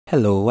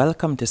Hello,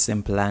 welcome to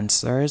Simple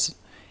Answers.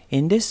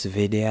 In this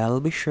video, I'll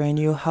be showing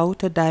you how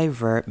to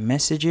divert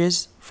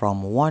messages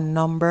from one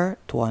number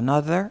to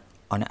another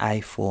on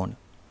iPhone.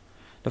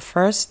 The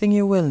first thing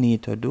you will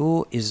need to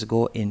do is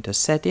go into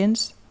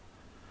Settings.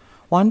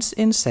 Once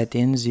in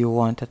Settings, you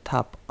want to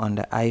tap on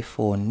the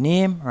iPhone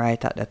name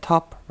right at the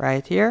top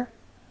right here.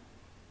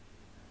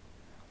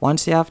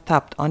 Once you have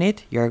tapped on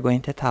it, you're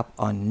going to tap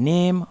on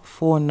Name,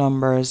 Phone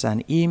Numbers,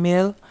 and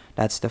Email.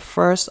 That's the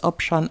first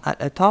option at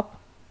the top.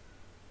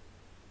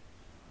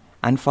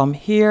 And from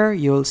here,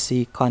 you'll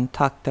see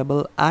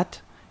Contactable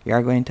At.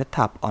 You're going to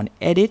tap on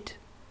Edit.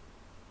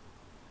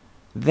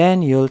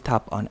 Then you'll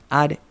tap on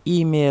Add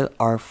Email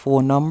or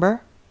Phone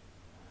Number.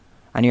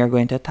 And you're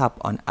going to tap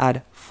on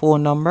Add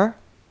Phone Number.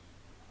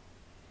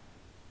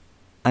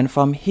 And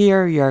from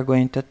here, you're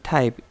going to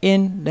type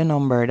in the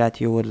number that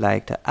you would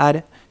like to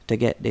add to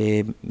get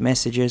the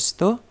messages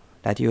to,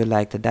 that you would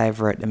like to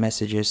divert the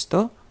messages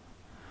to.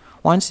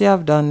 Once you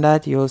have done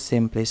that, you'll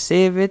simply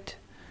save it.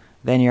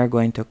 Then you're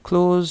going to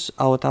close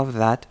out of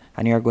that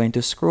and you're going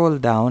to scroll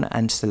down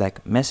and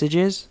select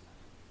Messages.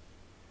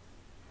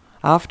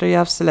 After you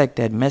have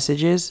selected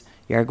Messages,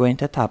 you're going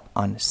to tap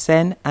on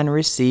Send and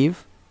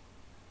Receive.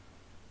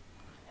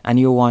 And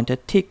you want to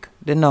tick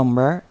the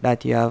number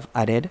that you have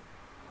added.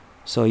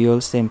 So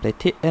you'll simply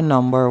tick the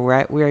number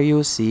right where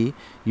you see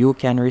you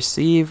can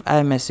receive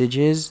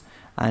iMessages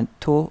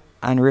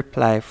and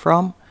reply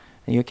from.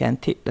 And you can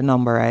tick the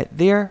number right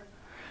there.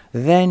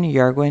 Then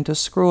you're going to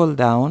scroll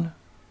down.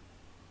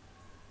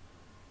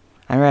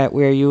 And right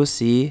where you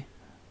see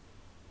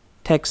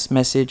text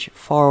message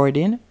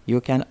forwarding,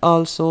 you can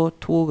also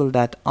toggle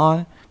that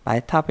on by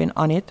tapping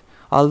on it.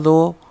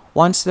 Although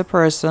once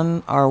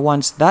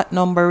that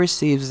number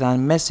receives a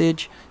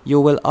message, you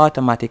will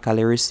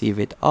automatically receive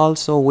it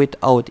also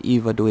without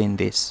even doing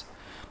this.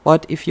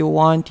 But if you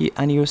want it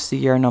and you see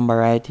your number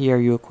right here,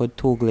 you could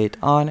toggle it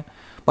on,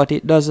 but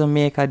it doesn't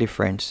make a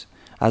difference,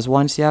 as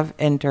once you have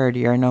entered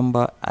your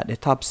number at the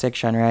top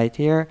section right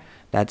here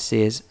that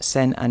says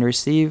Send and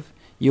Receive,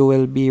 you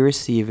will be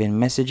receiving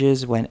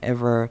messages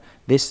whenever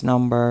this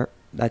number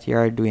that you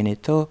are doing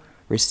it to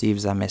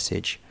receives a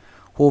message.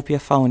 Hope you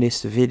found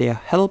this video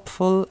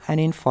helpful and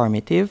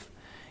informative.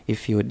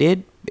 If you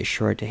did, be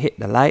sure to hit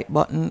the like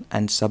button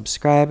and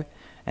subscribe,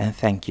 and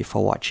thank you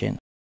for watching.